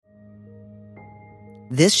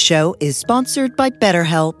This show is sponsored by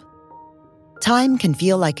BetterHelp. Time can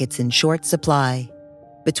feel like it's in short supply.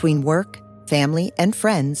 Between work, family, and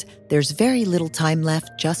friends, there's very little time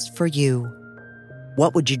left just for you.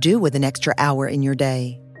 What would you do with an extra hour in your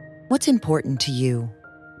day? What's important to you?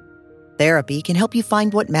 Therapy can help you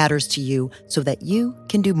find what matters to you so that you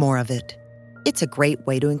can do more of it. It's a great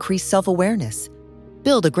way to increase self-awareness,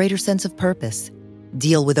 build a greater sense of purpose,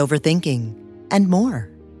 deal with overthinking, and more.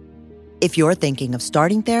 If you're thinking of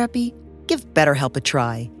starting therapy, give BetterHelp a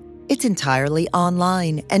try. It's entirely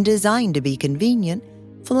online and designed to be convenient,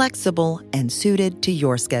 flexible, and suited to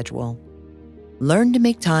your schedule. Learn to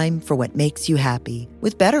make time for what makes you happy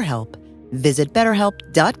with BetterHelp. Visit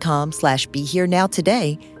BetterHelp.com/BeHereNow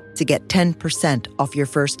today to get 10% off your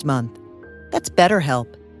first month. That's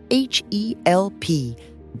BetterHelp,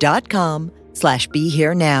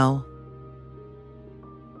 HELP.com/BeHereNow.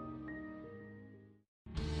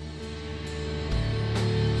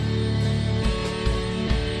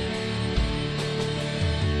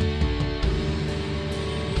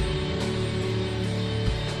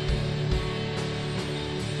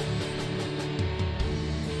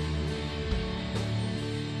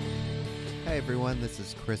 Hi everyone, this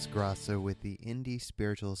is Chris Grosso with the Indie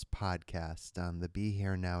Spirituals podcast on the Be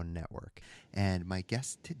Here Now network. And my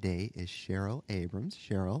guest today is Cheryl Abrams.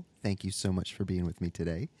 Cheryl, thank you so much for being with me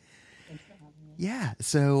today. Thanks for having me. Yeah,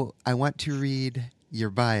 so I want to read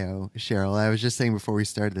your bio, Cheryl. I was just saying before we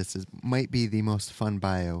started this, it might be the most fun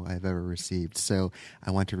bio I've ever received. So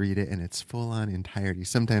I want to read it in its full-on entirety.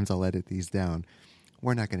 Sometimes I'll edit these down.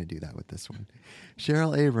 We're not going to do that with this one.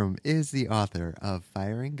 Cheryl Abrams is the author of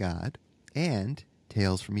Firing God and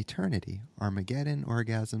Tales from Eternity, Armageddon,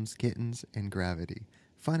 Orgasms, Kittens, and Gravity,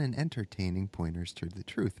 fun and entertaining pointers to the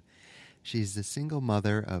truth. She's the single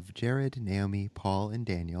mother of Jared, Naomi, Paul, and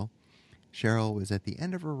Daniel. Cheryl was at the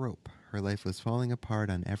end of her rope. Her life was falling apart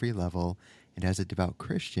on every level, and as a devout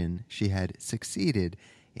Christian, she had succeeded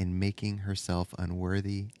in making herself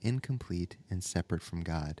unworthy, incomplete, and separate from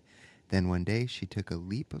God. Then one day she took a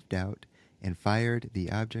leap of doubt and fired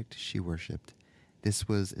the object she worshipped. This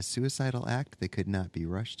was a suicidal act that could not be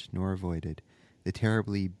rushed nor avoided. The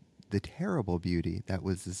terrible beauty that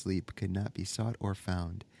was this leap could not be sought or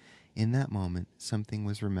found. In that moment, something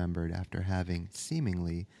was remembered after having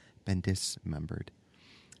seemingly been dismembered.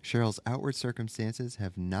 Cheryl's outward circumstances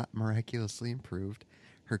have not miraculously improved.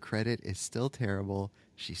 Her credit is still terrible.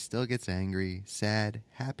 She still gets angry, sad,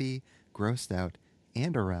 happy, grossed out,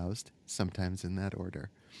 and aroused, sometimes in that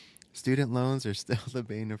order. Student loans are still the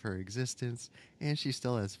bane of her existence, and she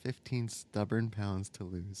still has 15 stubborn pounds to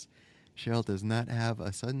lose. Cheryl does not have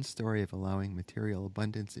a sudden story of allowing material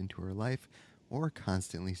abundance into her life or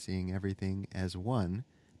constantly seeing everything as one.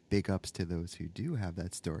 Big ups to those who do have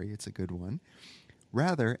that story. It's a good one.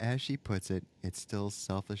 Rather, as she puts it, it's still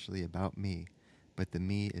selfishly about me, but the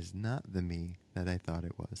me is not the me that I thought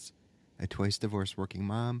it was. A twice-divorced working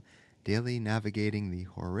mom, daily navigating the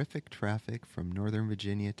horrific traffic from Northern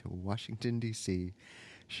Virginia to Washington, D.C.,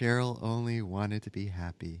 Cheryl only wanted to be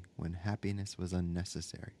happy when happiness was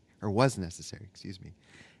necessary. Now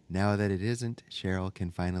that it isn't, Cheryl can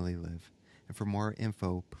finally live. And for more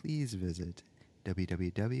info, please visit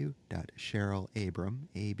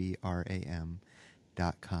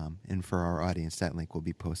www.cherylabram.com. And for our audience, that link will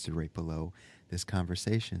be posted right below this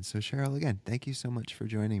conversation. So Cheryl, again, thank you so much for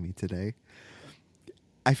joining me today.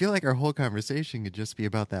 I feel like our whole conversation could just be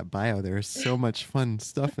about that bio. There is so much fun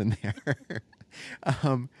stuff in there.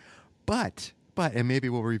 But, and maybe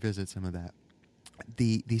we'll revisit some of that.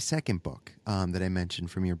 The second book that I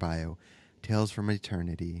mentioned from your bio, Tales from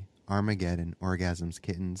Eternity, Armageddon, Orgasms,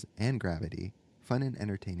 Kittens, and Gravity, fun and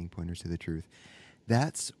entertaining pointers to the truth.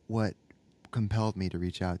 That's what compelled me to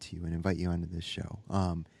reach out to you and invite you onto this show.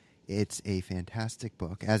 It's a fantastic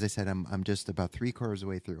book. As I said, I'm just about 3/4 of the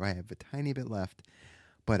way through. I have a tiny bit left.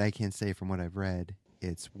 But I can say from what I've read,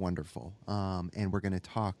 it's wonderful. And we're going to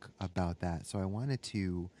talk about that. So I wanted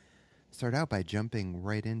to start out by jumping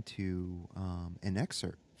right into an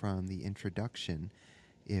excerpt from the introduction,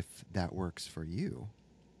 if that works for you.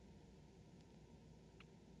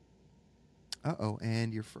 Uh-oh,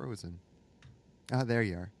 and you're frozen. Oh, there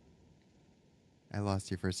you are. I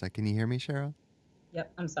lost you for a second. Can you hear me, Cheryl?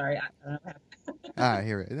 Yep, I'm sorry. I don't know what happened.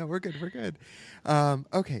 Here. No, we're good.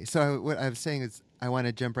 Okay, so what I was saying is I want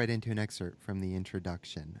to jump right into an excerpt from the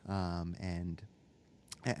introduction. And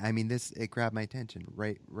I mean, it grabbed my attention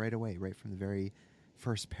right away, right from the very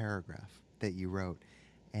first paragraph that you wrote,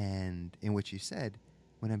 and in which you said,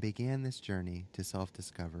 "When I began this journey to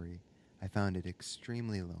self-discovery, I found it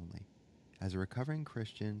extremely lonely. As a recovering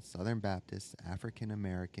Christian, Southern Baptist,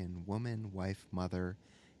 African-American, woman, wife, mother,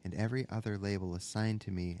 and every other label assigned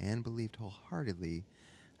to me and believed wholeheartedly,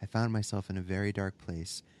 I found myself in a very dark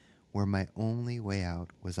place where my only way out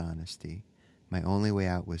was honesty. My only way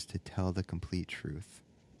out was to tell the complete truth.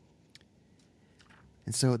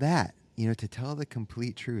 And so that, to tell the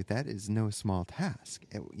complete truth, that is no small task,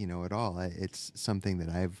 at all. It's something that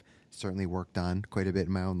I've certainly worked on quite a bit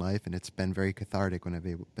in my own life, and it's been very cathartic when I've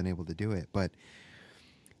been able to do it. But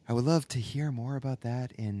I would love to hear more about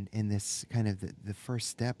that in this kind of the first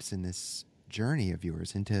steps in this journey of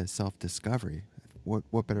yours into self-discovery.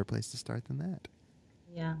 What better place to start than that?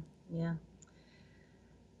 Yeah, yeah.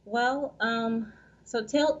 Well, so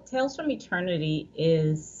Tales from Eternity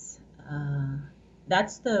is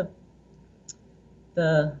that's the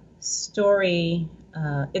story.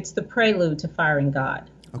 It's the prelude to Firing God.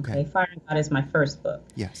 Okay. Firing God is my first book.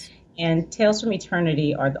 Yes. And Tales from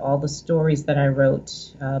Eternity are all the stories that I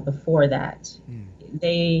wrote before that.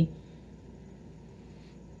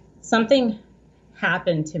 Something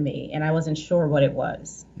happened to me, and I wasn't sure what it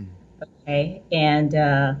was. Okay, and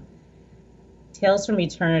Tales from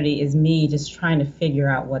Eternity is me just trying to figure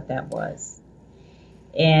out what that was,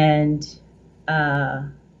 and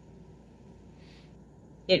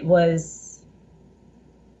it was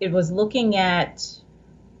looking at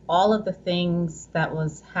all of the things that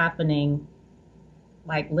was happening,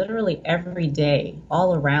 like literally every day,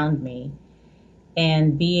 all around me,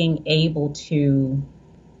 and being able to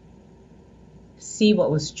see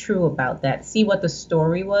what was true about that, see what the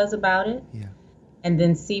story was about it, yeah, and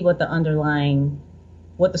then see what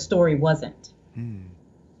what the story wasn't.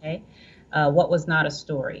 Okay, what was not a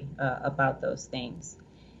story about those things,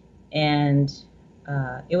 and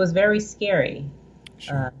it was very scary.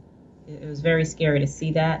 Sure. It was very scary to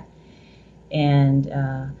see that, and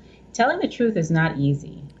telling the truth is not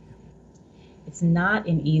easy. It's not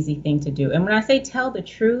an easy thing to do. And when I say tell the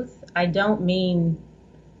truth, I don't mean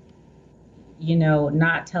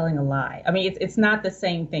not telling a lie. I mean, it's not the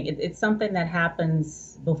same thing. It's something that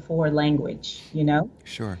happens before language,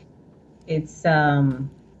 Sure. It's a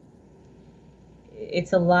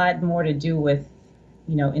lot more to do with,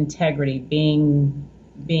 integrity, being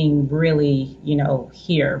really,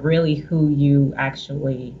 here, really who you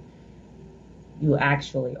actually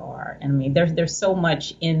are. And I mean, there's so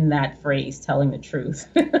much in that phrase, telling the truth,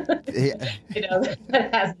 Yeah.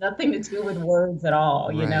 that has nothing to do with words at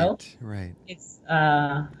all, Right. It's,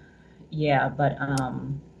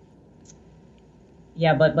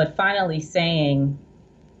 but finally saying,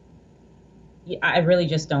 I really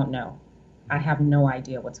just don't know. I have no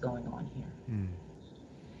idea what's going on here.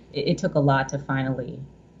 It took a lot to finally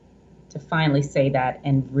say that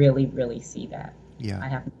and really, really see that. Yeah. I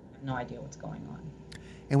have no idea what's going on.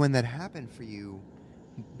 And when that happened for you,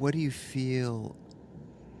 what do you feel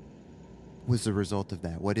was the result of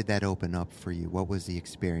that? What did that open up for you? What was the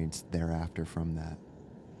experience thereafter from that?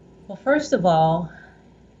 Well, first of all,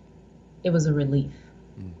 it was a relief.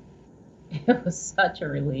 It was such a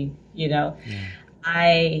relief, Yeah.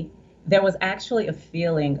 There was actually a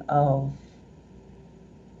feeling of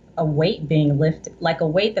a weight being lifted, like a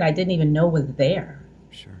weight that I didn't even know was there.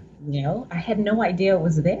 Sure. I had no idea it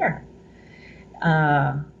was there.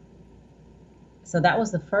 So that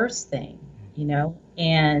was the first thing,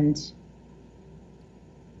 and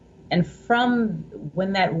from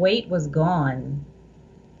when that weight was gone,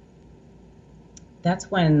 that's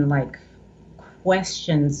when like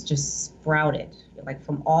questions just sprouted, like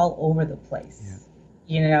from all over the place.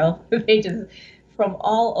 Yeah. They just from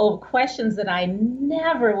all over, questions that I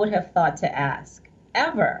never would have thought to ask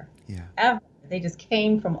ever. Yeah. Ever. They just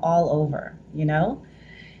came from all over,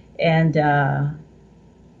 and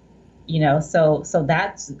so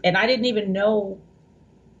that's, and I didn't even know.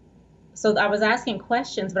 So I was asking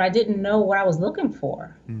questions, but I didn't know what I was looking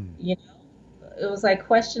for. It was like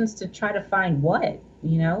questions to try to find what,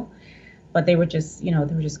 but they were just,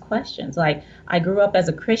 questions. Like, I grew up as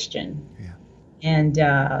a Christian. Yeah. And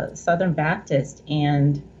Southern Baptist,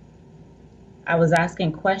 and I was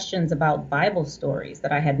asking questions about Bible stories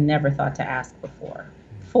that I had never thought to ask before.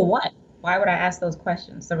 For what? Why would I ask those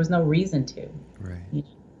questions? There was no reason to. Right.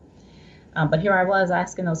 But here I was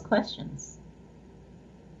asking those questions,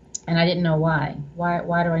 and I didn't know why.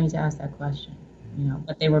 Why do I need to ask that question?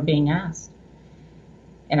 But they were being asked,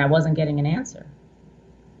 and I wasn't getting an answer,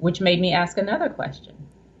 which made me ask another question.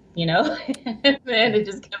 And it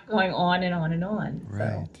just kept going on and on and on.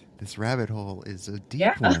 Right. So. This rabbit hole is a deep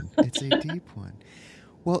Yeah. one. It's a deep one.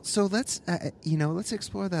 Well, so let's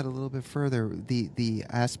explore that a little bit further. The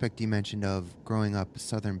aspect you mentioned of growing up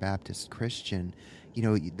Southern Baptist Christian,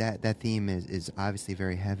 that theme is obviously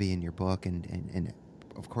very heavy in your book, and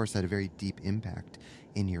of course had a very deep impact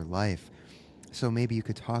in your life. So maybe you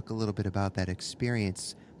could talk a little bit about that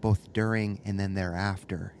experience, both during and then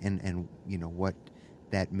thereafter, and what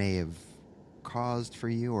that may have caused for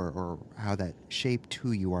you, or how that shaped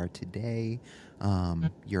who you are today,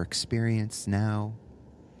 your experience now,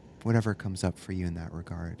 whatever comes up for you in that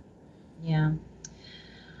regard. Yeah.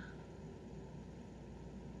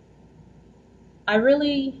 I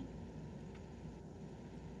really,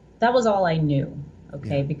 that was all I knew,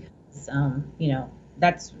 okay? Yeah. Because,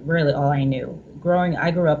 that's really all I knew. I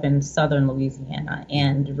grew up in southern Louisiana,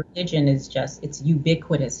 and religion is it's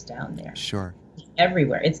ubiquitous down there, Sure.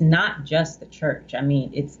 everywhere. It's not just the church. I mean,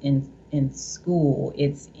 it's in school,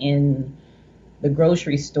 it's in the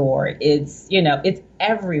grocery store, it's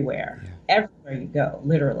everywhere, Yeah. everywhere you go,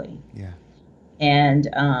 literally. Yeah. And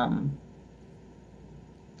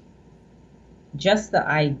just the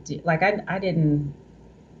idea, like I didn't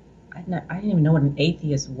even know what an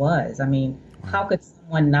atheist was. I mean, how Wow. could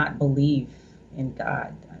someone not believe in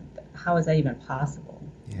God? How is that even possible?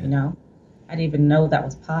 Yeah. You know, I didn't even know that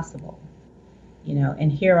was possible.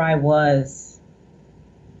 And here I was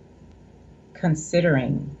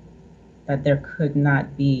considering that there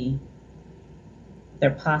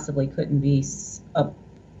possibly couldn't be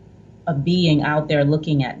a being out there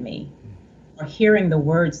looking at me or hearing the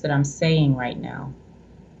words that I'm saying right now.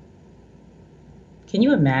 Can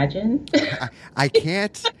you imagine? I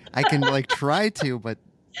can't. I can try to, but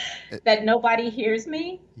That nobody hears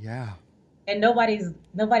me yeah. and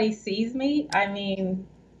nobody sees me? I mean,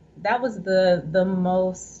 that was the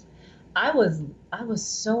most. I was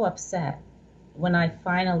so upset when I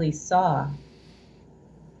finally saw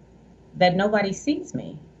that nobody sees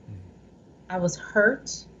me. I was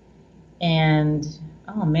hurt, and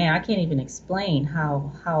oh man, I can't even explain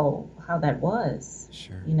how that was,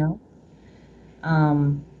 Sure. you know?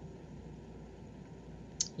 Um,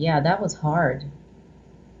 yeah, that was hard.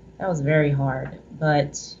 That was very hard.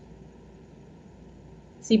 But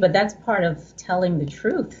see, but that's part of telling the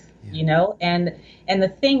truth, Yeah. And the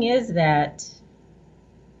thing is that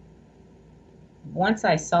once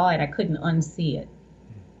I saw it, I couldn't unsee it,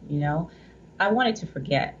 you know? I wanted to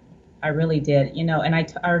forget. I really did, and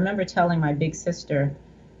I remember telling my big sister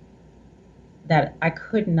that I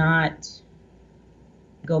could not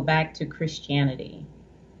go back to Christianity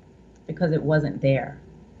because it wasn't there.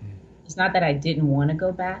 It's not that I didn't want to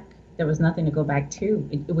go back. There was nothing to go back to.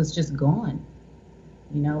 It was just gone.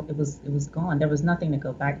 It was gone. There was nothing to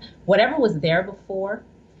go back. Whatever was there before,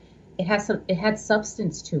 it had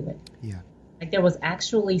substance to it. Yeah. Like there was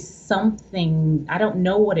actually something, I don't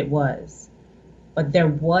know what it was, but there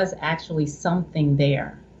was actually something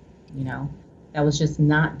there, that was just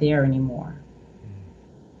not there anymore.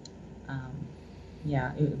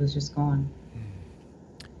 Yeah, it was just gone.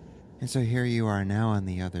 And so here you are now on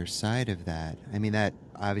the other side of that. I mean, that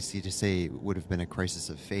obviously to say would have been a crisis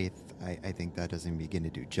of faith. I think that doesn't begin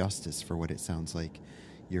to do justice for what it sounds like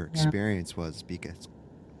your experience was, because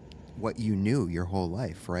what you knew your whole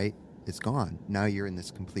life, right, is gone. Now you're in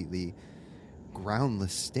this completely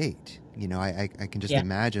groundless state. I can just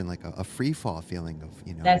imagine like a free fall feeling of.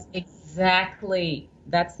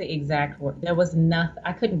 That's the exact word. There was nothing.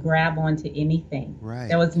 I couldn't grab onto anything. Right.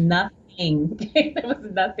 There was nothing. There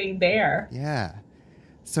was nothing there. Yeah.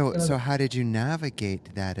 So how did you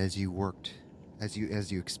navigate that as you worked, as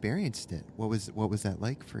you experienced it? What was that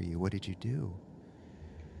like for you? What did you do?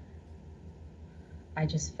 I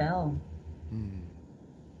just fell.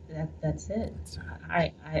 That's it.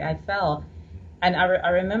 I fell, and I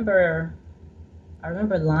remember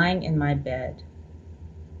lying in my bed.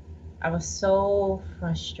 I was so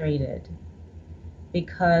frustrated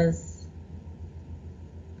because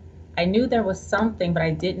I knew there was something, but I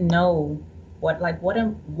didn't know what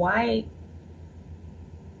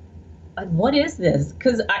is this?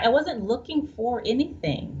 Because I wasn't looking for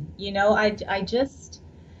anything, I just,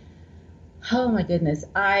 oh my goodness.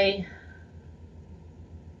 Like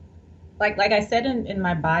I said in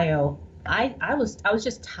my bio, I was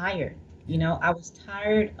just tired, I was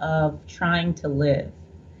tired of trying to live.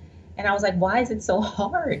 And I was like, why is it so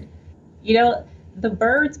hard? The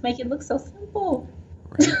birds make it look so simple.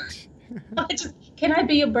 Right. Can I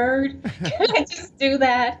be a bird? Can I just do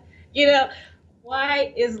that?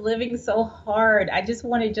 Why is living so hard? I just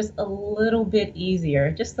wanted just a little bit easier,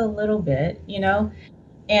 just a little bit,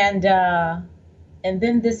 and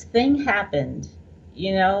then this thing happened,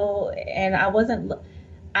 and I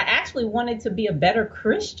actually wanted to be a better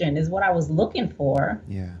Christian is what I was looking for.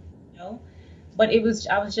 Yeah. But I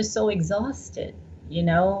was just so exhausted,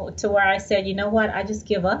 to where I said, you know what, I just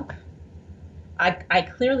give up. I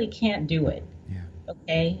clearly can't do it. Yeah.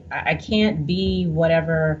 Okay. I can't be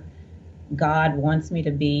whatever, God wants me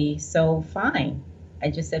to be, so fine. I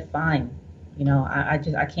just said fine.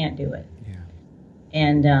 I can't do it. Yeah.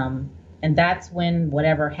 And that's when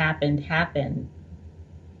whatever happened.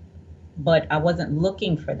 But I wasn't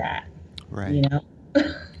looking for that. Right.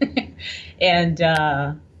 And and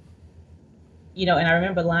I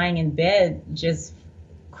remember lying in bed just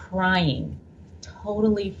crying,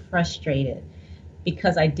 totally frustrated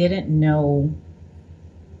because I didn't know.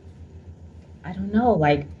 I don't know,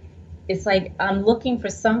 like, it's like I'm looking for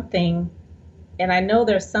something and I know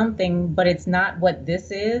there's something, but it's not what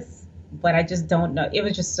this is, but I just don't know. It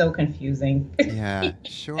was just so confusing. Yeah,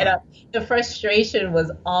 sure. And the frustration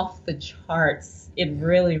was off the charts. It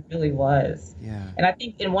really, really was. Yeah. And I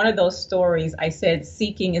think in one of those stories, I said,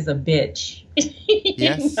 seeking is a bitch.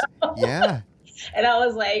 Yes. Yeah. And I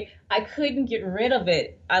was like, I couldn't get rid of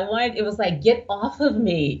it. It was like, get off of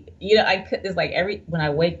me. It's like when I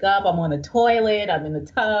wake up, I'm on the toilet, I'm in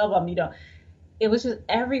the tub, it was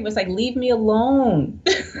like, leave me alone.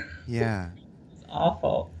 Yeah. It's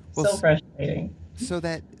awful. Well, so frustrating. So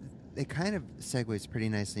that it kind of segues pretty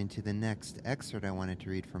nicely into the next excerpt I wanted to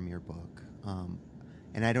read from your book.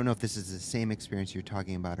 And I don't know if this is the same experience you're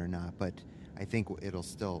talking about or not, but I think it'll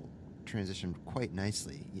still transition quite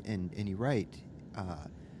nicely. And you write,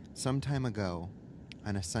 some time ago,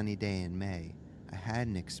 on a sunny day in May, I had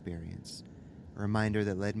an experience, a reminder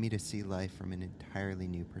that led me to see life from an entirely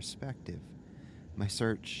new perspective. My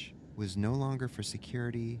search was no longer for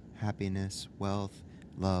security, happiness, wealth,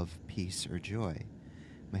 love, peace, or joy.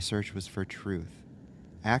 My search was for truth.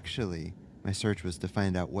 Actually, my search was to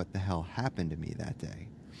find out what the hell happened to me that day.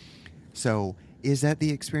 So, is that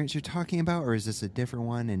the experience you're talking about, or is this a different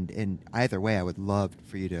one? And either way, I would love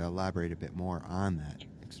for you to elaborate a bit more on that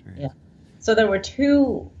experience. Yeah. So there were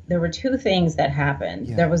two things that happened.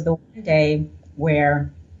 Yeah. There was the one day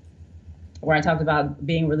where I talked about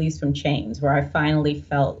being released from chains, where I finally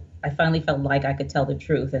felt like I could tell the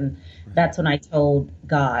truth. And that's when I told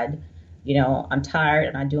God, I'm tired,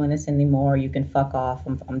 I'm not doing this anymore. You can fuck off.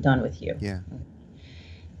 I'm done with you. Yeah.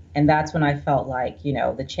 And that's when I felt like,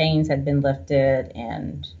 the chains had been lifted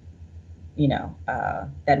and,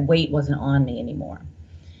 that weight wasn't on me anymore.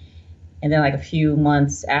 And then like a few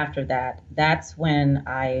months after that, that's when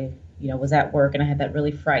I, was at work and I had that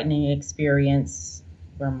really frightening experience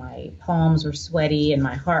where my palms were sweaty and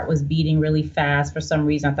my heart was beating really fast. For some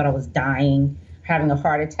reason, I thought I was dying, having a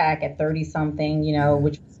heart attack at 30 something,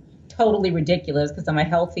 which was totally ridiculous because I'm a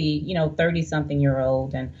healthy, 30 something year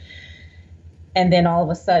old. And then all of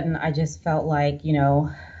a sudden I just felt like,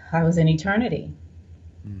 I was in eternity.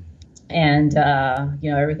 And,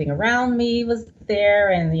 everything around me was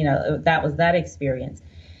there. And, that was that experience.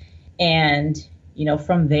 And,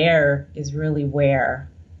 from there is really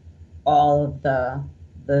where all of the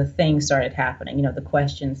things started happening. The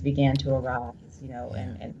questions began to arise,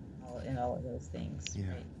 and all of those things. Yeah.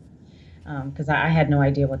 Right? Because I had no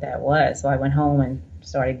idea what that was. So I went home and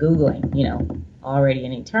started Googling, already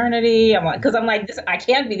in eternity. I'm like, this, I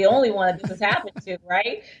can't be the only one that this has happened to,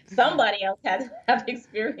 right? Somebody else has to have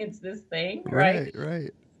experienced this thing, right?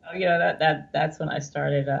 Right. So, that's when I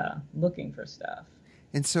started looking for stuff.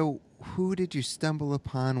 And so who did you stumble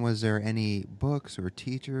upon? Was there any books or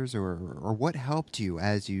teachers or what helped you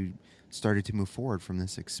as you started to move forward from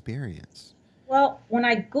this experience? Well, when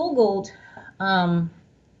I Googled, the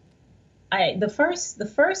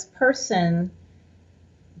first person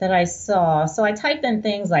that I saw, so I typed in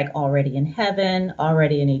things like already in heaven,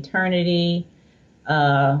 already in eternity,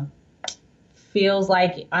 feels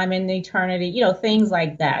like I'm in eternity, things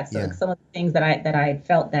like that. So some of the things that I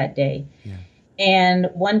felt that day. Yeah. And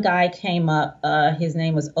one guy came up, his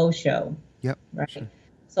name was Osho. Yep. Right. Sure.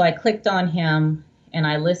 So I clicked on him and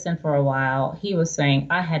I listened for a while. He was saying,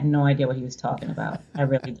 I had no idea what he was talking about. I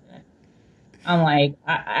really didn't. I'm like,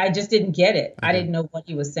 I just didn't get it. Okay. I didn't know what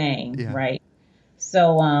he was saying. Yeah. Right.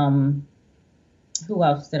 So, who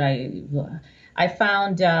else did I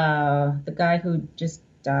found, the guy who just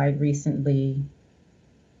died recently.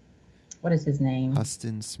 What is his name?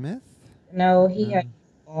 Huston Smith? No, he had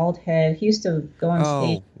a bald head. He used to go on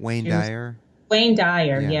stage. Oh, Wayne Dyer? Wayne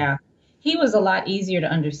Dyer, yeah. He was a lot easier to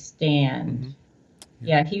understand. Mm-hmm.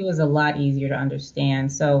 Yeah, he was a lot easier to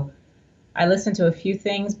understand. So I listened to a few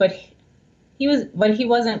things, but he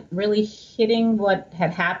wasn't really hitting what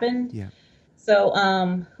had happened. Yeah. So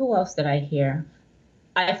who else did I hear?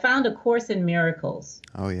 I found A Course in Miracles.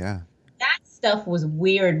 Oh, yeah. That stuff was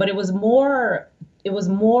weird, but it was more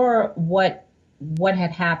what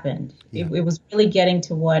had happened. Yeah. It was really getting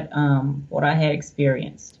to what I had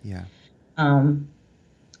experienced. Yeah.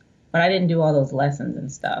 but I didn't do all those lessons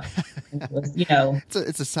and stuff. It was,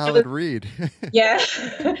 It's a solid read. yeah,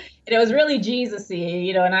 and it was really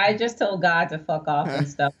Jesus-y, and I just told God to fuck off and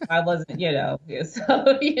stuff. I wasn't, so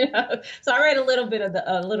so I read a little bit of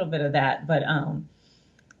that, but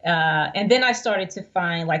and then I started to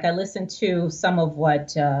find, like, I listened to some of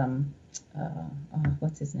what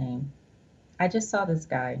what's his name? I just saw this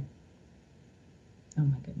guy. Oh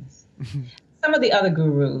my goodness. Some of the other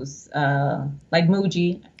gurus, like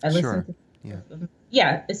Muji, I listened to.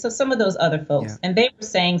 Yeah. So some of those other folks, and they were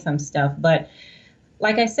saying some stuff, but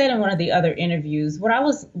like I said in one of the other interviews, what I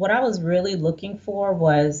was really looking for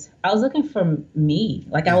was, I was looking for me.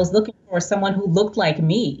 Like, I was looking for someone who looked like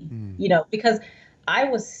me, because I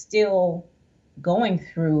was still going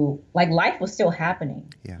through, like, life was still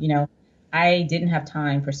happening. I didn't have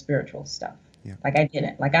time for spiritual stuff. Like, I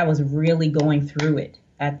didn't. Like, I was really going through it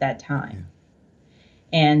at that time.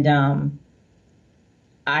 And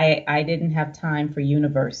I didn't have time for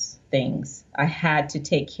universe things. I had to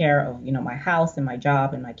take care of, my house and my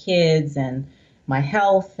job and my kids and my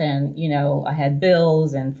health. And, I had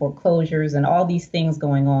bills and foreclosures and all these things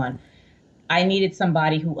going on. I needed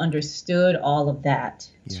somebody who understood all of that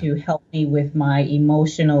to help me with my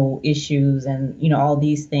emotional issues and, all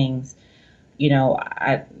these things.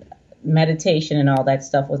 Meditation and all that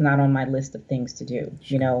stuff was not on my list of things to do,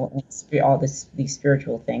 all these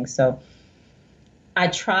spiritual things. So I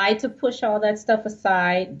tried to push all that stuff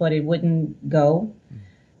aside, but it wouldn't go.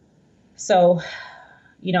 So,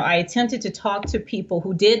 I attempted to talk to people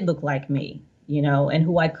who did look like me, and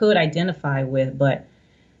who I could identify with, but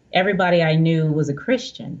everybody I knew was a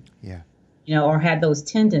Christian, or had those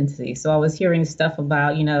tendencies. So I was hearing stuff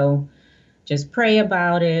about, just pray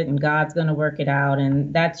about it and God's going to work it out.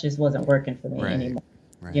 And that just wasn't working for me anymore,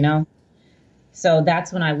 So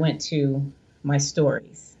that's when I went to my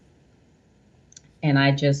stories. And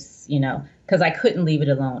I just, because I couldn't leave it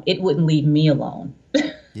alone. It wouldn't leave me alone.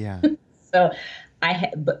 So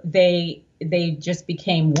but they just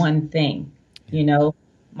became one thing,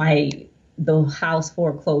 the house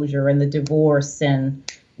foreclosure and the divorce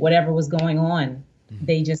and whatever was going on.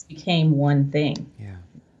 They just became one thing.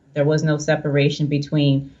 There was no separation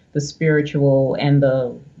between the spiritual and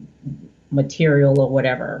the material or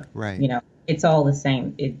whatever. It's all the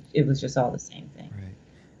same. It was just all the same thing.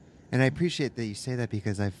 And I appreciate that you say that,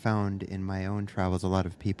 because I've found in my own travels a lot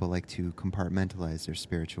of people like to compartmentalize their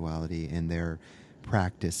spirituality and their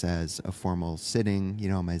practice as a formal sitting,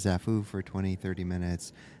 my zafu for 20, 30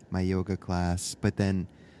 minutes, my yoga class. But then,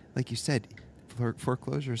 like you said,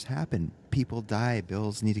 foreclosures happen. People die.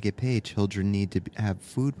 Bills need to get paid. Children need to have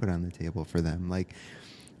food put on the table for them.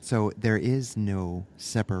 So there is no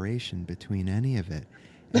separation between any of it.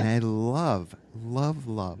 And I love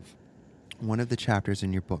one of the chapters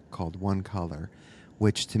in your book called One Color,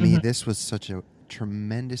 which to me, this was such a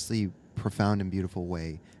tremendously profound and beautiful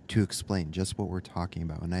way to explain just what we're talking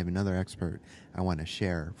about. And I have another expert I want to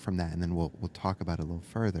share from that, and then we'll talk about it a little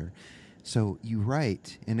further. So you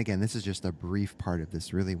write, and again, this is just a brief part of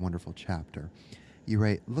this really wonderful chapter. You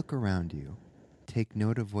write, look around you. Take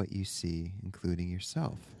note of what you see, including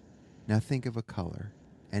yourself. Now think of a color.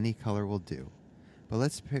 Any color will do. But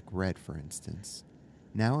let's pick red, for instance.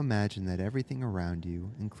 Now imagine that everything around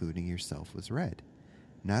you, including yourself, was red.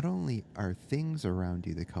 Not only are things around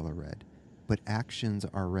you the color red, but actions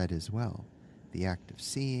are red as well. The act of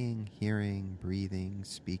seeing, hearing, breathing,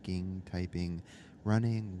 speaking, typing,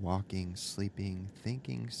 running, walking, sleeping,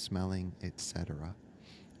 thinking, smelling, etc.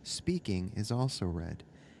 Speaking is also red,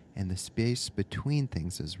 and the space between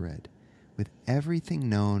things is red, with everything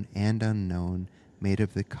known and unknown made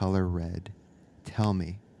of the color red. Tell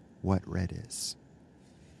me what red is.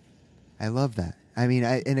 I love that. I mean,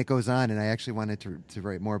 and it goes on, and I actually wanted to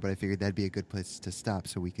write more, but I figured that'd be a good place to stop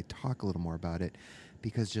so we could talk a little more about it,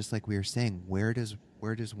 because just like we were saying, where does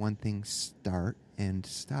one thing start and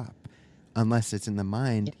stop? Unless it's in the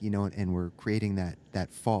mind, and we're creating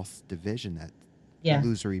that false division, that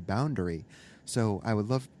illusory boundary. So I would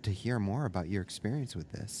love to hear more about your experience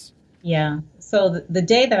with this. Yeah. So the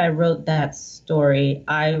day that I wrote that story,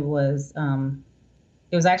 it was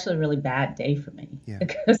actually a really bad day for me,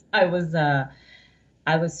 because I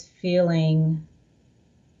was feeling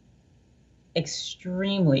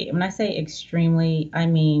extremely, when I say extremely, I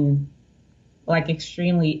mean, like,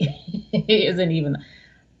 extremely isn't even,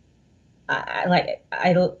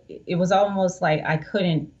 it was almost like I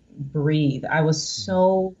couldn't breathe. I was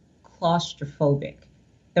so claustrophobic.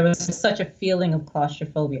 There was such a feeling of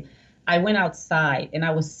claustrophobia. I went outside and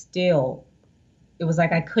it was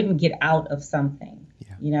like I couldn't get out of something,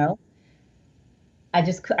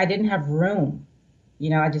 I didn't have room,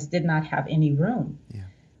 I just did not have any room.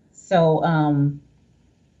 So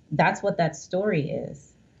that's what that story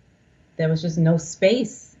is. There was just no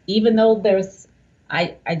space, even though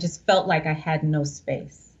I just felt like I had no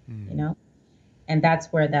space, you know? And that's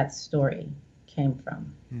where that story came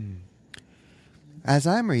from. As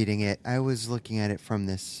I'm reading it, I was looking at it from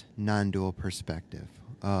this non-dual perspective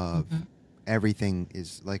of everything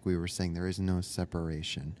is, like we were saying, there is no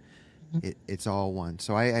separation. It's all one.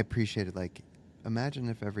 So I appreciated, like, imagine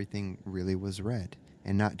if everything really was red,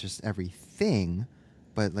 and not just everything,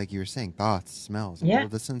 but like you were saying, thoughts, smells, all Yeah. of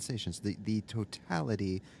the sensations, the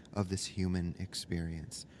totality of this human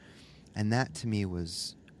experience. And that to me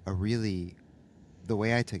was a really, the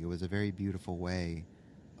way I took it was a very beautiful way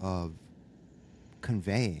of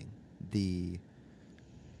conveying the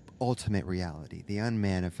ultimate reality, the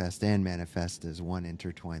unmanifest and manifest as one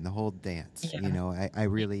intertwined, the whole dance. Yeah. You know, I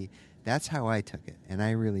really, that's how I took it, and I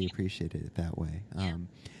really appreciated it that way.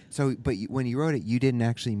 So, but when you wrote it, you didn't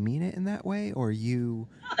actually mean it in that way, or you?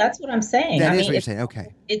 No, that's what I'm saying. That I is mean, what you're saying.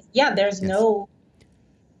 Okay. it's yeah, there's Yes. no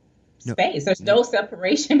No. space. There's no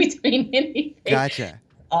separation between anything. Gotcha.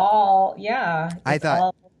 All, yeah. I It's thought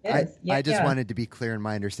all this. I just yeah. wanted to be clear in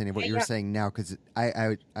my understanding of what you were Yeah. saying now, because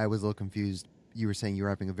I was a little confused. You were saying you were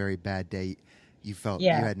having a very bad day. You felt you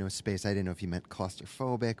Yeah. had no space. I didn't know if you meant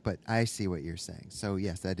claustrophobic, but I see what you're saying. So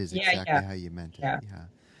yes, that is Yeah, exactly yeah. how you meant it. Yeah. Yeah.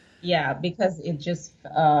 Yeah, because it just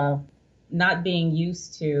not being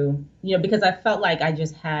used to, because I felt like I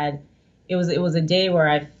just had it was a day where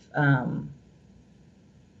I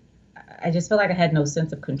just felt like I had no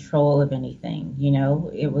sense of control of anything.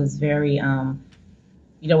 It was very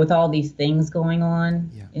with all these things going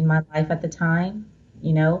on Yeah. in my life at the time,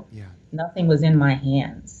 Yeah. nothing was in my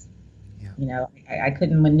hands. Yeah. I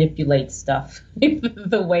couldn't manipulate stuff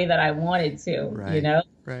the way that I wanted to, Right.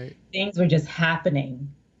 Right. things were just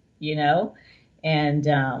happening, and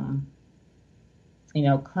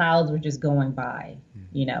clouds were just going by.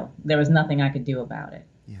 There was nothing I could do about it.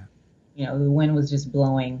 Yeah. The wind was just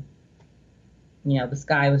blowing. The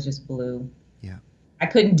sky was just blue. Yeah. I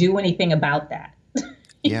couldn't do anything about that.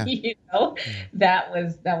 Yeah. That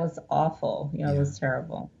was awful. It Yeah. was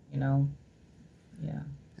terrible. Yeah.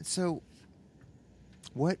 So,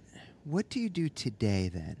 what do you do today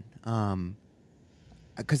then?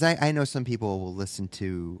 Because I know some people will listen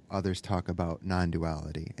to others talk about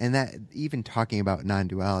non-duality, and that even talking about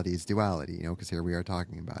non-duality is duality. Because here we are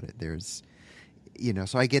talking about it. There's,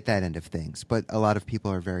 so I get that end of things, but a lot of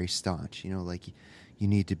people are very staunch. Like you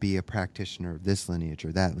need to be a practitioner of this lineage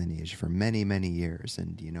or that lineage for many, many years,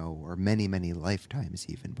 and or many, many lifetimes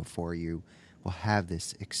even before you will have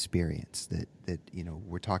this experience that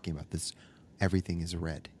we're talking about, this everything is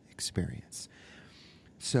red experience.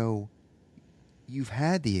 So you've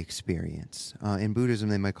had the experience. In Buddhism,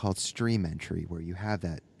 they might call it stream entry, where you have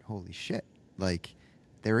that, holy shit, like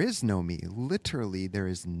there is no me. Literally, there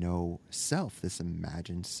is no self, this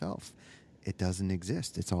imagined self. It doesn't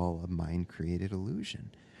exist. It's all a mind-created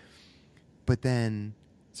illusion. But then,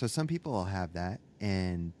 so some people will have that,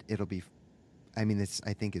 and it'll be, this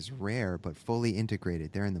I think is rare, but fully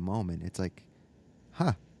integrated. They're in the moment. It's like,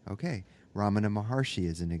 okay. Ramana Maharshi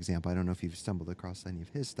is an example. I don't know if you've stumbled across any of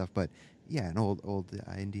his stuff, but yeah, an old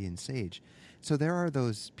Indian sage. So there are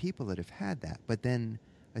those people that have had that. But then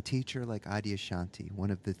a teacher like Adyashanti,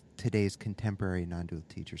 one of today's contemporary non-dual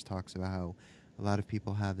teachers, talks about how a lot of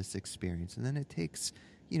people have this experience, and then it takes,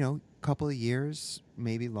 a couple of years,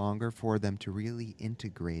 maybe longer, for them to really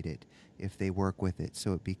integrate it if they work with it,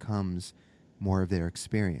 so it becomes more of their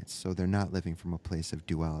experience. So they're not living from a place of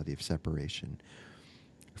duality, of separation.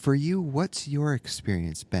 For you, what's your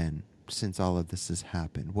experience been since all of this has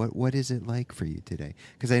happened? What is it like for you today?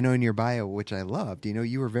 Because I know in your bio, which I loved,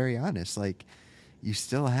 you were very honest. Like, you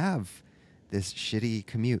still have this shitty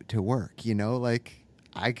commute to work. Like,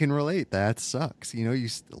 I can relate. That sucks.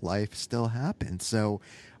 Life still happens. So,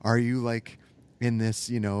 are you like in this?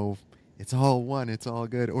 It's all one. It's all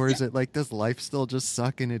good, or is it like, does life still just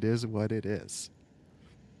suck and it is what it is?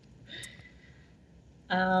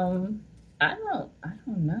 I don't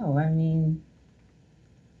know.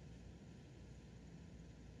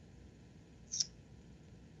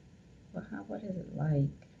 What is it like?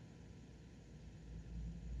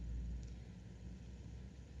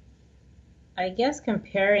 I guess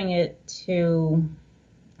comparing it to,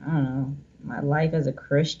 I don't know, my life as a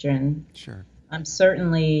Christian, Sure. I'm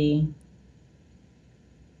certainly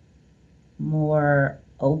more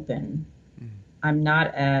open. I'm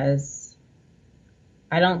not as,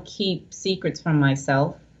 I don't keep secrets from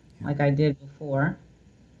myself like I did before.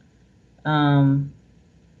 As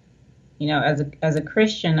a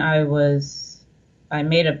Christian, I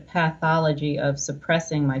made a pathology of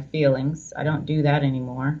suppressing my feelings. I don't do that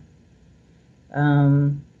anymore.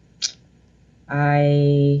 Um,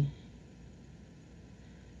 I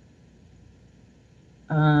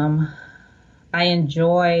um, I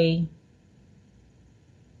enjoy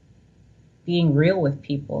being real with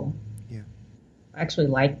people. Yeah. I actually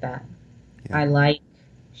like that. Yeah. I like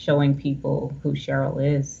showing people who Cheryl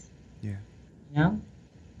is, Yeah. you know?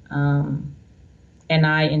 Um, and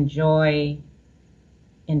I enjoy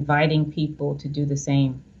inviting people to do the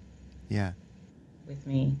same Yeah. with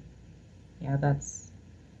me. Yeah,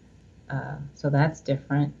 so that's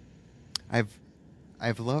different.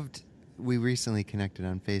 I've loved. We recently connected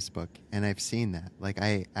on Facebook, and I've seen that. Like,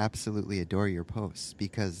 I absolutely adore your posts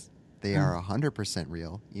because they are 100%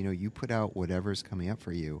 real. You know, you put out whatever's coming up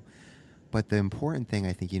for you. But the important thing,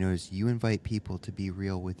 I think, is you invite people to be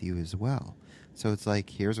real with you as well. So it's like,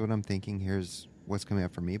 here's what I'm thinking, here's what's coming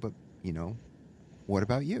up for me, but, what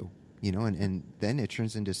about you? And then it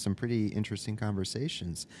turns into some pretty interesting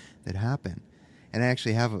conversations that happen. And I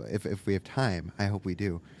actually have, if we have time, I hope we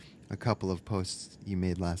do, a couple of posts you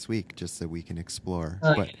made last week just so we can explore.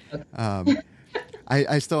 Oh, But okay.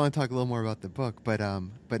 I still want to talk a little more about the book. But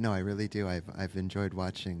no, I really do. I've enjoyed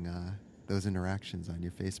watching those interactions on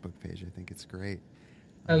your Facebook page. I think it's great.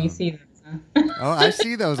 Oh, you see this, huh? Oh, I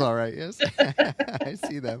see those all right. Yes, I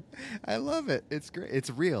see them. I love it. It's great.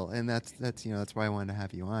 It's real, and that's that's why I wanted to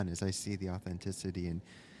have you on. Is I see the authenticity and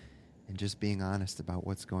just being honest about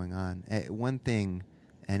what's going on. One thing,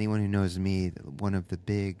 anyone who knows me, one of the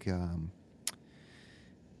big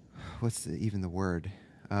even the word,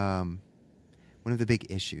 one of the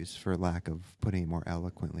big issues, for lack of putting it more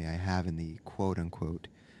eloquently, I have in the quote unquote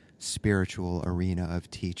spiritual arena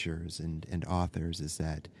of teachers and authors is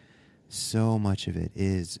that so much of it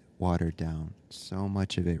is watered down. So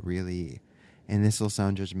much of it really, and this will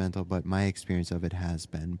sound judgmental, but my experience of it has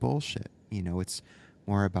been bullshit. It's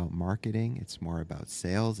more about marketing. It's more about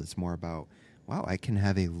sales. It's more about, wow, I can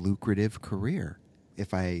have a lucrative career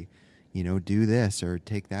if I, do this or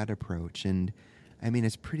take that approach. And I mean,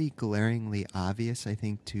 it's pretty glaringly obvious, I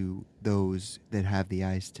think, to those that have the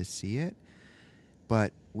eyes to see it.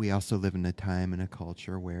 But we also live in a time and a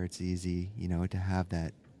culture where it's easy, to have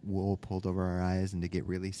that wool pulled over our eyes and to get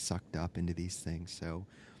really sucked up into these things. So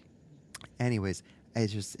anyways,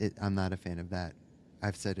 I'm not a fan of that.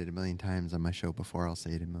 I've said it a million times on my show before. I'll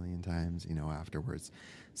say it a million times, afterwards.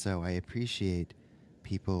 So I appreciate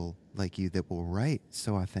people like you that will write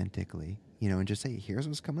so authentically, and just say, here's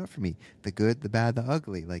what's coming up for me. The good, the bad, the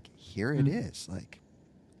ugly. Like, here it is. Like,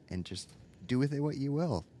 and just do with it what you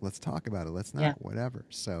will. Let's talk about it. Let's not, whatever.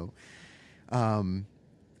 So, so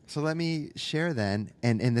let me share then,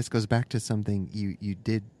 and this goes back to something you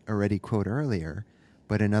did already quote earlier,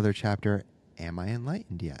 but another chapter, am I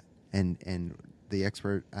enlightened yet? And the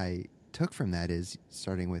expert I took from that is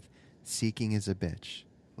starting with, seeking is a bitch.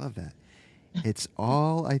 Love that. It's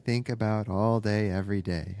all I think about all day, every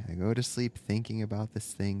day. I go to sleep thinking about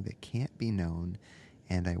this thing that can't be known,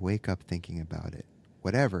 and I wake up thinking about it,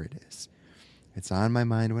 whatever it is. It's on my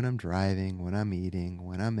mind when I'm driving, when I'm eating,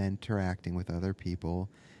 when I'm interacting with other people,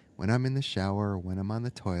 when I'm in the shower, when I'm on the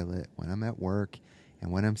toilet, when I'm at work,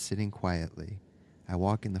 and when I'm sitting quietly. I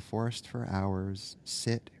walk in the forest for hours,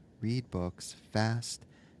 sit, read books, fast,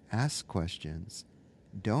 ask questions,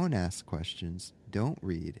 don't ask questions, don't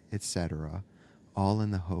read, etc., all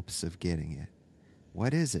in the hopes of getting it.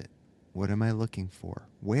 What is it? What am I looking for?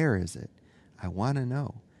 Where is it? I want to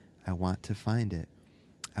know. I want to find it.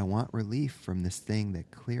 I want relief from this thing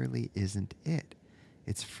that clearly isn't it.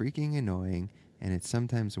 It's freaking annoying, and it's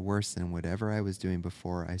sometimes worse than whatever I was doing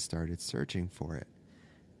before I started searching for it.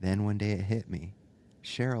 Then one day it hit me.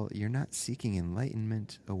 Cheryl, you're not seeking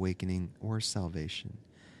enlightenment, awakening, or salvation.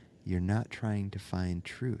 You're not trying to find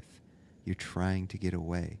truth. You're trying to get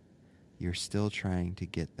away. You're still trying to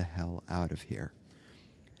get the hell out of here.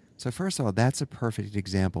 So first of all, that's a perfect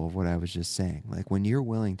example of what I was just saying. Like, when you're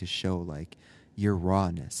willing to show, like, your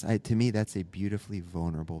rawness, to me, that's a beautifully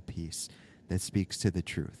vulnerable piece that speaks to the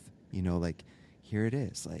truth. Like, here it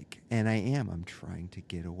is. Like, and I'm trying to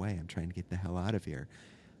get away. I'm trying to get the hell out of here.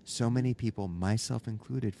 So many people, myself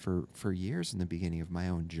included, for years in the beginning of my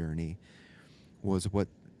own journey, was what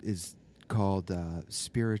is called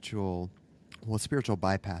spiritual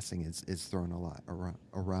bypassing is thrown a lot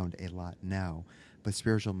around a lot now. But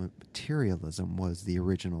spiritual materialism was the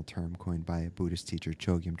original term coined by a Buddhist teacher,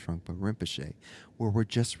 Chogyam Trungpa Rinpoche, where we're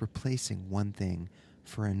just replacing one thing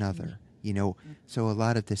for another. So a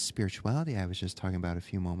lot of this spirituality I was just talking about a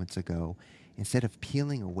few moments ago, instead of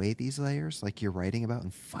peeling away these layers like you're writing about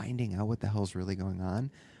and finding out what the hell's really going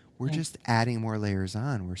on, we're just adding more layers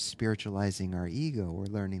on. We're spiritualizing our ego. We're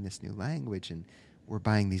learning this new language, and we're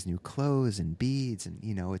buying these new clothes and beads, and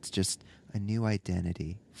it's just a new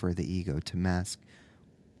identity for the ego to mask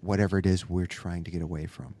whatever it is we're trying to get away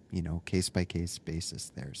from, case by case basis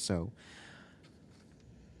there. So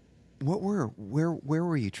where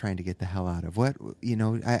were you trying to get the hell out of?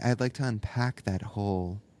 I'd like to unpack that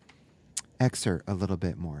whole excerpt a little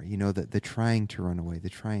bit more. The trying to run away,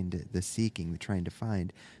 the seeking, the trying to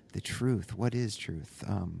find the truth. What is truth?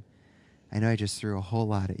 I know I just threw a whole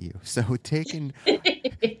lot at you. So taking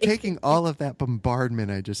all of that bombardment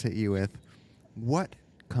I just hit you with, what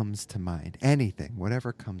comes to mind? Anything,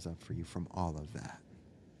 whatever comes up for you from all of that.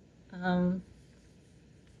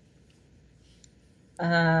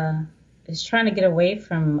 It's trying to get away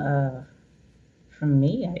from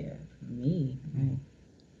me. I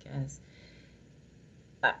guess.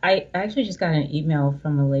 I actually just got an email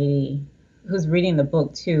from a lady who's reading the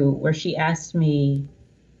book too, where she asked me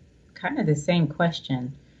kind of the same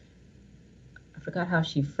question. I forgot how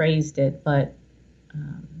she phrased it, but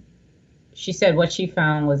she said what she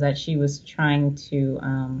found was that she was trying to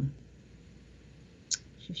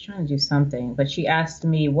do something, but she asked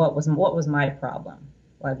me what was my problem,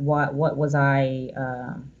 like what was my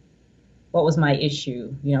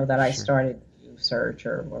issue, that I started to search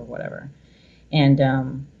or whatever, and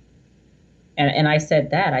I said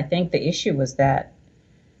that I think the issue was that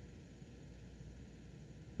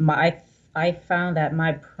I found that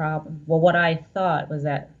my problem, what I thought was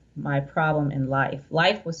that my problem in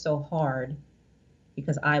life was so hard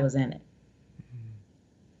because I was in it.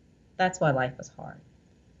 That's why life was hard.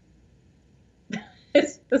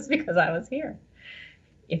 It's just because I was here.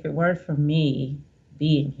 If it weren't for me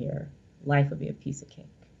being here, life would be a piece of cake.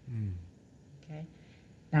 Okay.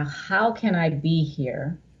 Now, how can I be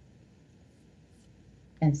here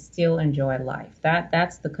and still enjoy life?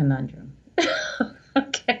 That's the conundrum.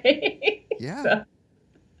 Okay. Yeah. So,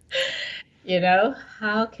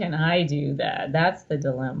 how can I do that? That's the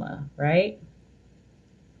dilemma, right?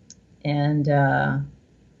 And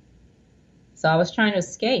so I was trying to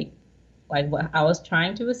escape. I was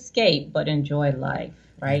trying to escape, but enjoy life,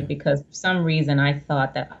 right? Yeah. Because for some reason I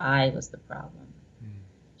thought that I was the problem.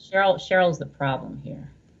 Cheryl's the problem here.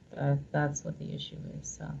 That's what the issue is.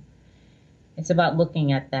 So it's about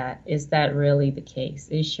looking at that. Is that really the case?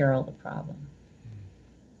 Is Cheryl the problem?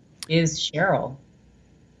 Is Cheryl?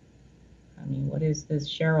 I mean, what is this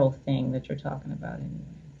Cheryl thing that you're talking about anyway?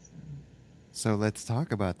 So let's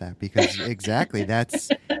talk about that, because exactly that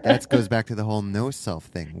goes back to the whole no self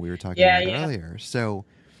thing we were talking about earlier. So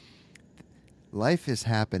life is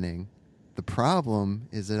happening. The problem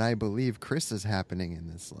is that I believe Chris is happening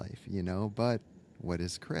in this life, but what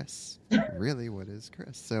is Chris? Really, what is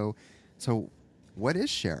Chris? So what is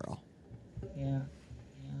Cheryl? Yeah.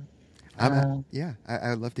 I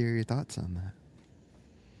would love to hear your thoughts on that.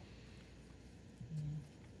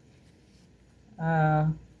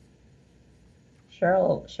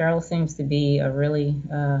 Cheryl seems to be a really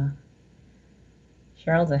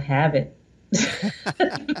Cheryl's a habit.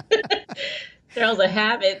 Cheryl's a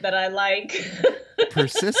habit that I like.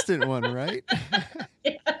 Persistent one, right?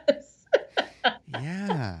 Yes.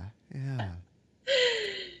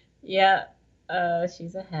 Yeah.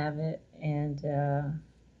 She's a habit, and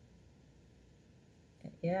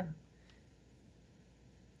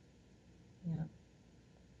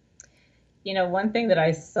one thing that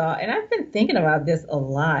I saw, and I've been thinking about this a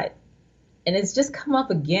lot, and it's just come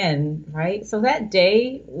up again, right? So that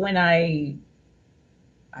day when I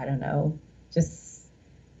don't know, just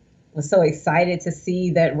was so excited to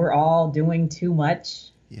see that we're all doing too much,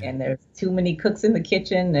 and there's too many cooks in the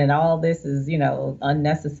kitchen, and all this is,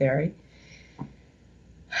 unnecessary.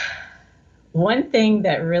 One thing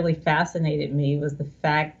that really fascinated me was the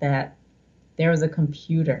fact that there was a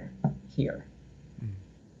computer here.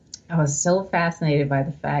 I was so fascinated by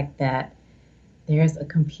the fact that there's a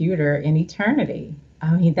computer in eternity.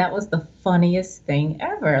 I mean, that was the funniest thing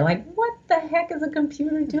ever. Like, what the heck is a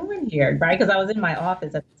computer doing here, right? Because I was in my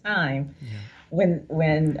office at the time when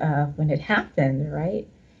it happened, right?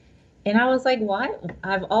 And I was like, why?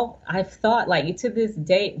 I've thought, like, to this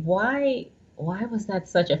date, why was that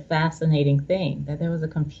such a fascinating thing that there was a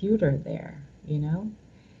computer there,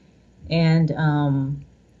 And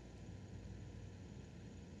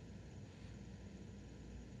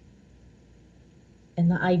and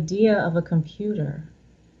the idea of a computer,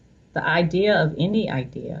 the idea of any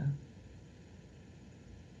idea,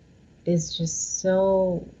 is just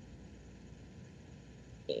so,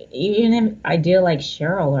 even an idea like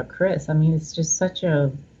Cheryl or Chris, I mean, it's just such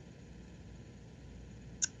a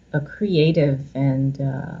creative and,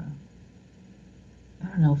 I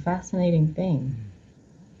don't know, fascinating thing.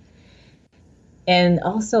 And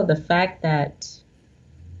also the fact that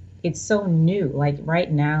it's so new. Like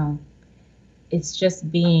right now, it's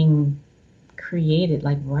just being created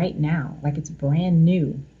like right now. Like it's brand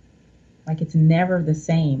new. Like it's never the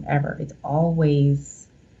same ever. It's always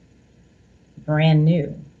brand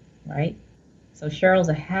new, right? So Cheryl's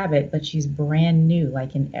a habit, but she's brand new,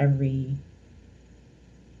 like in every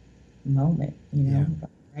moment, Yeah.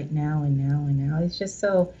 right now and now and now. It's just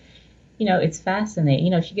so, it's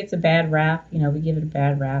fascinating. She gets a bad rap, we give it a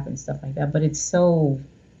bad rap and stuff like that, but it's so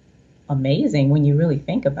amazing when you really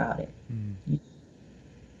think about it, Mm.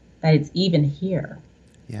 that it's even here,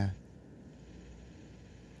 Yeah.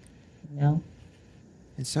 you know?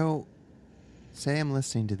 And so, say I'm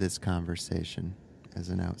listening to this conversation as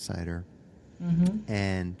an outsider,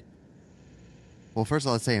 and well, first of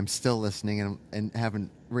all, let's say I'm still listening and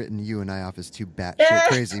haven't written you and I off as two batshit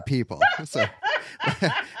crazy people. So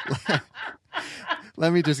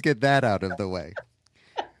let me just get that out of the way.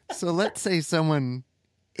 So let's say someone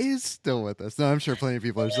is still with us. No, I'm sure plenty of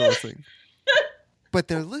people are still listening. But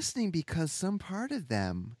they're listening because some part of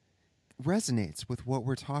them resonates with what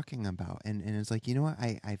we're talking about. And it's like, you know what?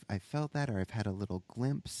 I felt that, or I've had a little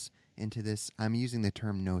glimpse into this. I'm using the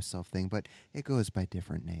term no self thing, but it goes by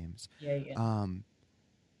different names. Yeah.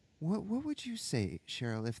 What would you say,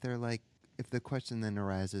 Cheryl, if they're like, if the question then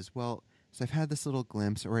arises, well, so I've had this little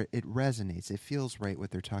glimpse, or it resonates, it feels right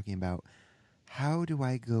what they're talking about. How do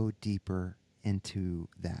I go deeper into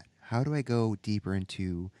that? How do I go deeper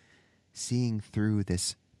into seeing through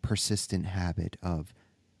this persistent habit of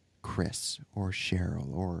Chris or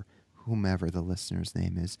Cheryl or whomever the listener's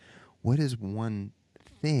name is? What is one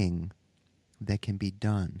thing that can be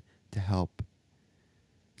done to help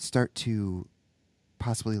start to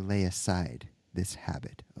possibly lay aside this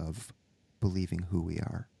habit of believing who we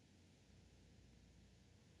are?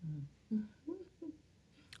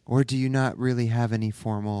 Or do you not really have any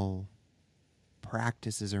formal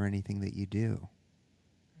practices or anything that you do?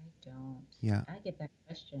 I don't. Yeah. I get that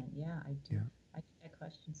question. Yeah, I do. Yeah. I get that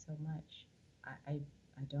question so much. I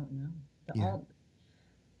don't know. Yeah.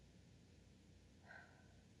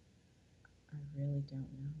 I really don't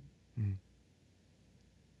know. Mm.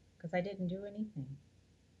 Because I didn't do anything.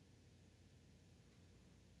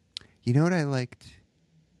 You know what I liked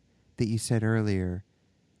that you said earlier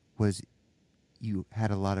was you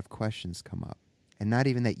had a lot of questions come up. And not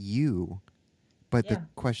even that but the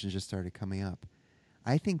questions just started coming up.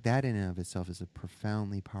 I think that in and of itself is a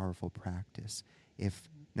profoundly powerful practice. If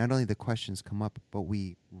not only the questions come up, but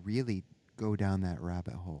we really go down that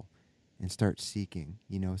rabbit hole and start seeking,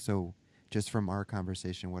 So just from our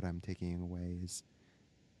conversation, what I'm taking away is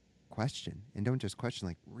question. And don't just question,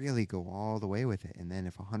 like really go all the way with it. And then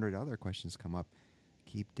if 100 other questions come up,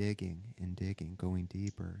 keep digging and digging, going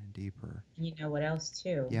deeper and deeper. You know what else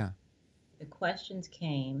too? Yeah. The questions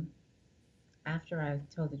came after I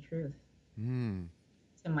told the truth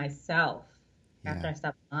to myself, after I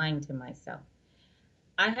stopped lying to myself.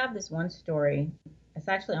 I have this one story. It's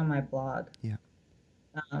actually on my blog. Yeah.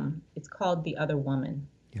 It's called The Other Woman.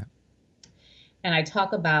 Yeah. And I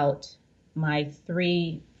talk about my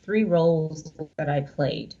three roles that I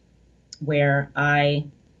played, where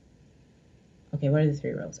what are the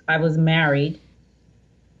three roles? I was married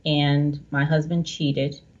and my husband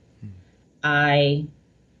cheated. I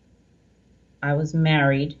was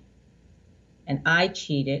married and I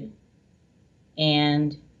cheated,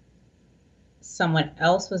 and someone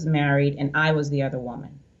else was married and I was the other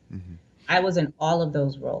woman. Mm-hmm. I was in all of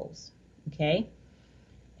those roles, okay?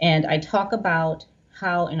 And I talk about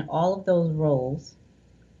how in all of those roles,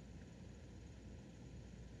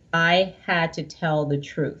 I had to tell the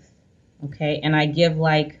truth, okay? And I give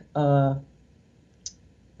like a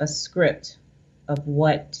script of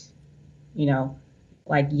what,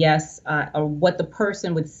 like yes, or what the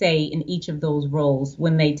person would say in each of those roles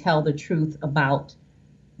when they tell the truth about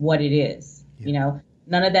what it is. Yeah.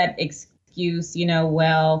 None of that excuse,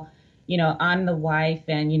 I'm the wife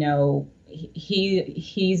and,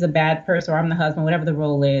 he's a bad person, or I'm the husband, whatever the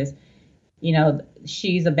role is.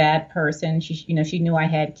 She's a bad person. She knew I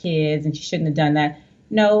had kids and she shouldn't have done that.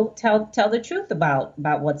 No, tell the truth about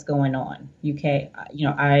what's going on. Okay.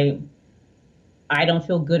 I don't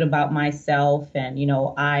feel good about myself, and,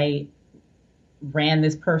 I ran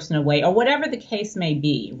this person away, or whatever the case may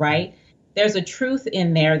be, right? There's a truth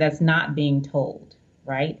in there that's not being told,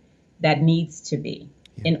 right? That needs to be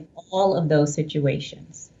in all of those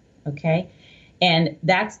situations. Okay. And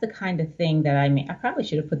that's the kind of thing that I probably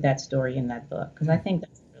should have put that story in that book, because I think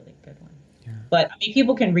that's a really good one. Yeah. But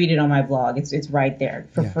people can read it on my blog. It's right there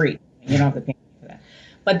for free. You don't have to pay for that.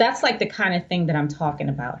 But that's like the kind of thing that I'm talking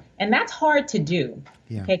about. And that's hard to do.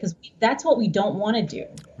 Yeah. Okay. Because that's what we don't want to do.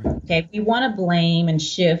 Right. Okay. We want to blame and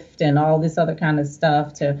shift and all this other kind of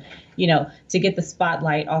stuff to, to get the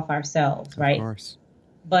spotlight off ourselves. Right. Of course.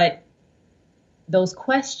 But those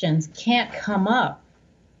questions can't come up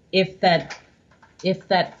if that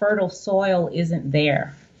fertile soil isn't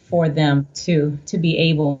there for them to be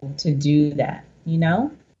able to do that, Yeah.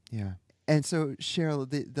 And so, Cheryl,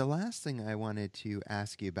 the last thing I wanted to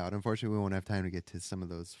ask you about, unfortunately, we won't have time to get to some of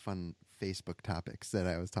those fun Facebook topics that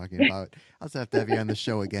I was talking about. I'll just have to have you on the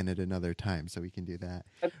show again at another time so we can do that.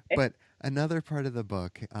 Okay. But another part of the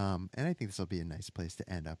book, and I think this will be a nice place to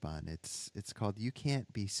end up on, it's called You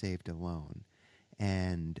Can't Be Saved Alone.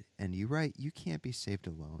 And you write, you can't be saved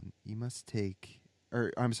alone. You must take,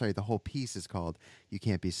 or I'm sorry, the whole piece is called You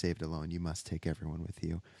Can't Be Saved Alone. You must take everyone with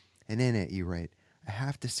you. And in it, you write, I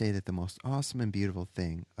have to say that the most awesome and beautiful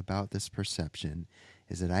thing about this perception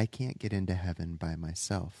is that I can't get into heaven by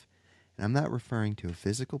myself. And I'm not referring to a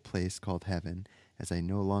physical place called heaven, as I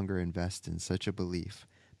no longer invest in such a belief,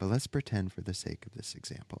 but let's pretend for the sake of this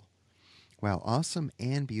example. While awesome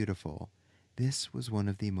and beautiful, this was one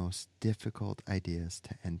of the most difficult ideas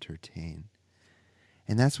to entertain.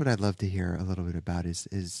 And that's what I'd love to hear a little bit about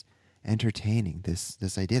is entertaining this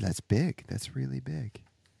idea. That's big. That's really big.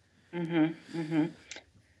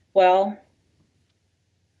 Well,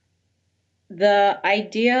 the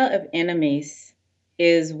idea of enemies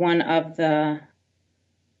is one of the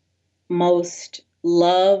most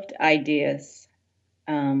loved ideas,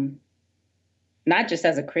 not just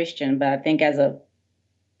as a Christian, but I think as a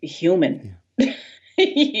human. Yeah.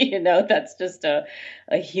 That's just a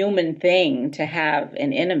human thing to have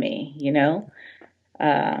an enemy,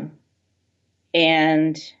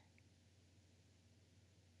 and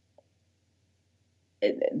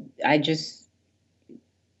I just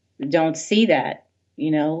don't see that,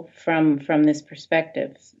 from this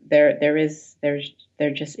perspective. There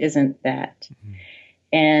just isn't that. Mm-hmm.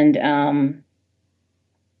 And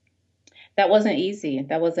that wasn't easy.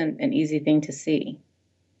 That wasn't an easy thing to see,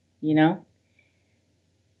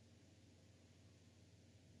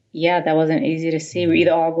 Yeah, that wasn't easy to see. We're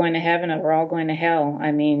either all going to heaven or we're all going to hell.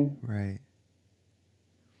 I mean, right.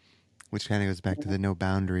 Which kind of goes back to the no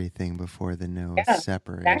boundary thing before the no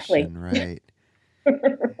separation, exactly. Right?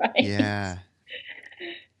 Right. Yeah.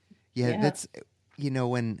 That's,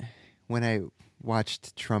 when I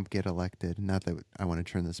watched Trump get elected, not that I want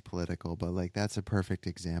to turn this political, but like that's a perfect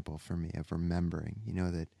example for me of remembering,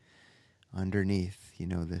 that underneath,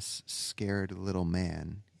 this scared little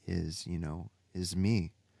man is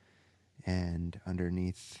me. And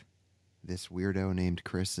underneath this weirdo named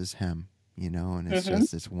Chris is him. And it's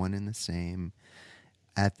just this one and the same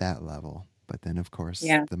at that level. But then, of course,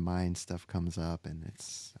 the mind stuff comes up, and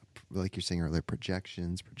it's, like you're saying earlier,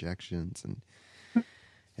 projections, and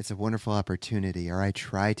it's a wonderful opportunity, or I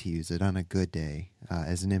try to use it on a good day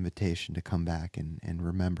as an invitation to come back and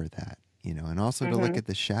remember that, and also to look at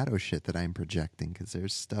the shadow shit that I'm projecting, because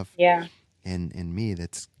there's stuff in me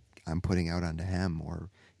that's I'm putting out onto him, or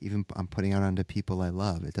even I'm putting out onto people I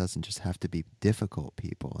love. It doesn't just have to be difficult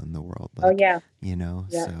people in the world. Like,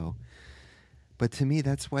 so. But to me,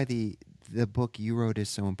 that's why the book you wrote is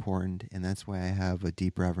so important, and that's why I have a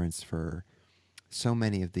deep reverence for so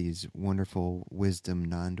many of these wonderful wisdom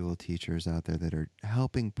non-dual teachers out there that are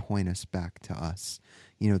helping point us back to us.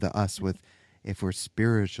 The us with, if we're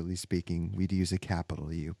spiritually speaking, we'd use a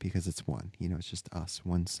capital U because it's one. It's just us,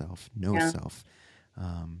 one self, no self.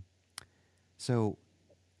 So,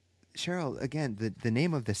 Cheryl, again, the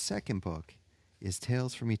name of the second book is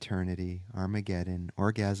Tales from Eternity, Armageddon,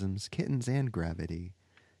 Orgasms, Kittens, and Gravity,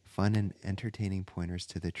 Fun and Entertaining Pointers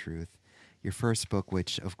to the Truth. Your first book,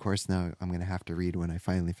 which, of course, now I'm going to have to read when I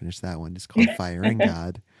finally finish that one, is called Fire and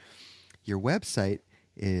God. Your website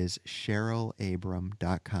is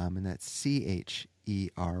CherylAbram.com, and that's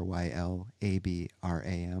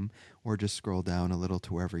CherylAbram, or just scroll down a little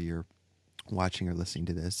to wherever you're watching or listening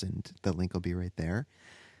to this, and the link will be right there.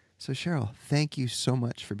 So, Cheryl, thank you so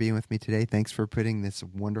much for being with me today. Thanks for putting this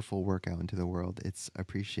wonderful work out into the world. It's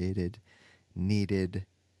appreciated, needed,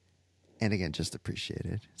 and again, just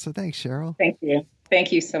appreciated. So thanks, Cheryl. Thank you.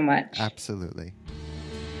 Thank you so much. Absolutely.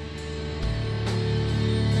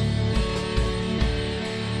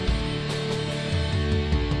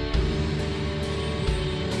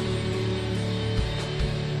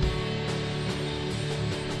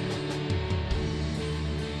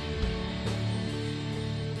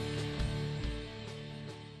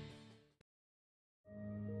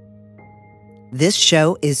 This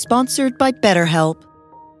show is sponsored by BetterHelp.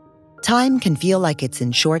 Time can feel like it's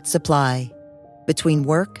in short supply. Between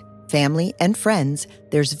work, family, and friends,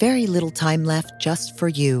 there's very little time left just for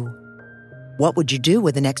you. What would you do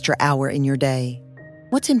with an extra hour in your day?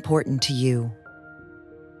 What's important to you?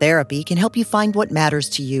 Therapy can help you find what matters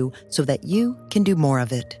to you so that you can do more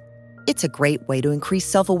of it. It's a great way to increase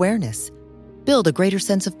self-awareness, build a greater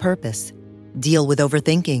sense of purpose, deal with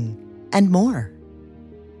overthinking, and more.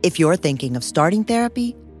 If you're thinking of starting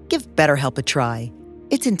therapy, give BetterHelp a try.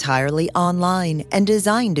 It's entirely online and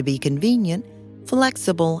designed to be convenient,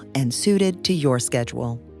 flexible, and suited to your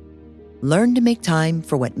schedule. Learn to make time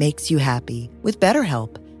for what makes you happy with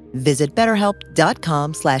BetterHelp. Visit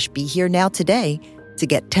BetterHelp.com/BeHereNow today to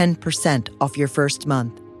get 10% off your first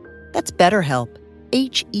month. That's BetterHelp,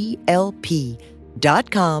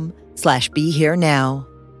 HELP.com/BeHereNow.